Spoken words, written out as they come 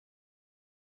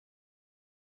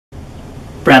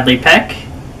Bradley Peck,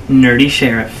 Nerdy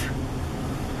Sheriff.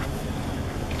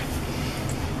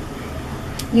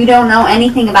 You don't know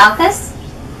anything about this?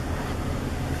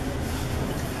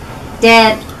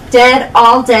 Dead,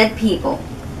 all dead people.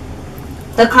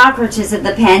 The cockroaches of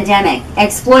the pandemic.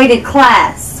 Exploited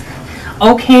class.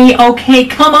 Okay,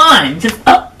 come on. Just,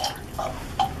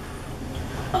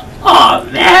 oh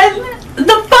man,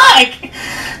 the fuck?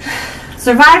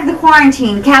 Survive the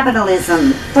quarantine,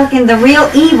 capitalism. Fucking the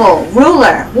real evil.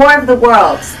 Ruler, war of the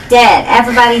worlds. Dead,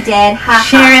 everybody dead, ha.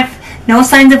 Sheriff, no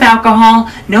signs of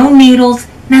alcohol, no needles,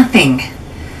 nothing.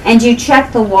 And you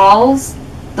check the walls,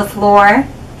 the floor,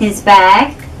 his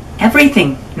bag?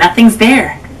 Everything, nothing's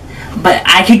there. But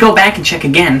I could go back and check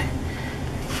again.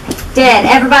 Dead,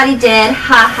 everybody dead,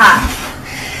 ha.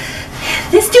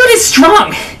 This dude is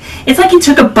strong. It's like he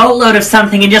took a boatload of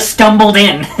something and just stumbled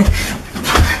in.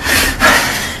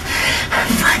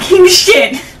 Fucking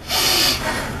shit.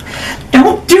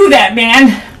 Don't do that,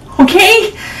 man.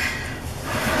 Okay?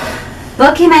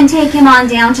 Book him and take him on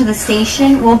down to the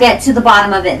station. We'll get to the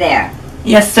bottom of it there.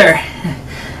 Yes, sir.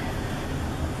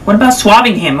 What about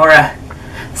swabbing him or a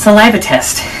saliva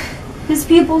test? His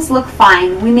pupils look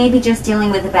fine. We may be just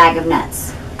dealing with a bag of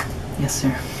nuts. Yes,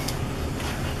 sir.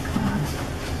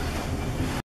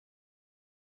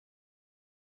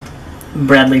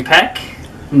 Bradley Peck,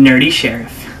 Nerdy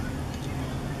Sheriff.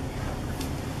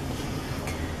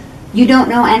 You don't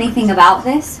know anything about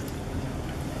this?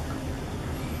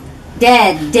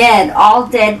 Dead, all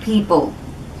dead people.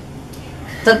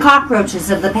 The cockroaches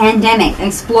of the pandemic.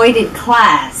 Exploited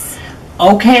class.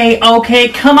 Okay,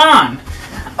 come on.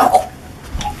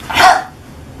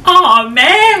 Oh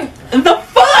man, the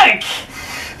fuck?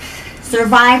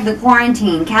 Survive the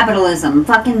quarantine, capitalism,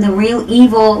 fucking the real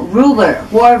evil ruler,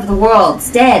 war of the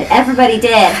worlds, dead, everybody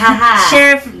dead, ha.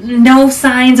 Sheriff, no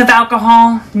signs of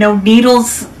alcohol, no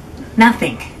needles,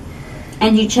 nothing.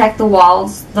 And you check the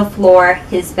walls, the floor,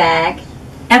 his bag?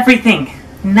 Everything,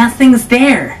 nothing's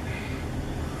there.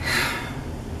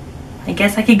 I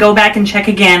guess I could go back and check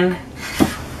again.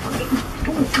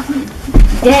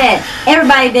 Dead,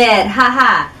 everybody dead,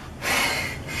 ha.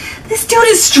 This dude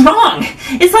is strong.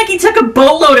 It's like he took a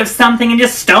boatload of something and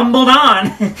just stumbled on.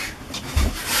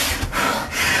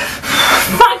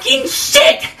 Fucking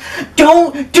shit!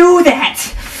 Don't do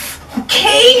that!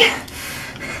 Okay?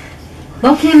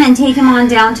 Book him and take him on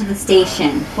down to the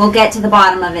station. We'll get to the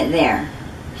bottom of it there.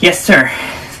 Yes, sir.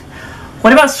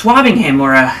 What about swabbing him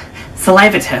or a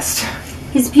saliva test?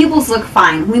 His pupils look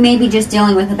fine. We may be just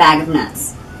dealing with a bag of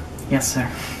nuts. Yes,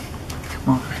 sir.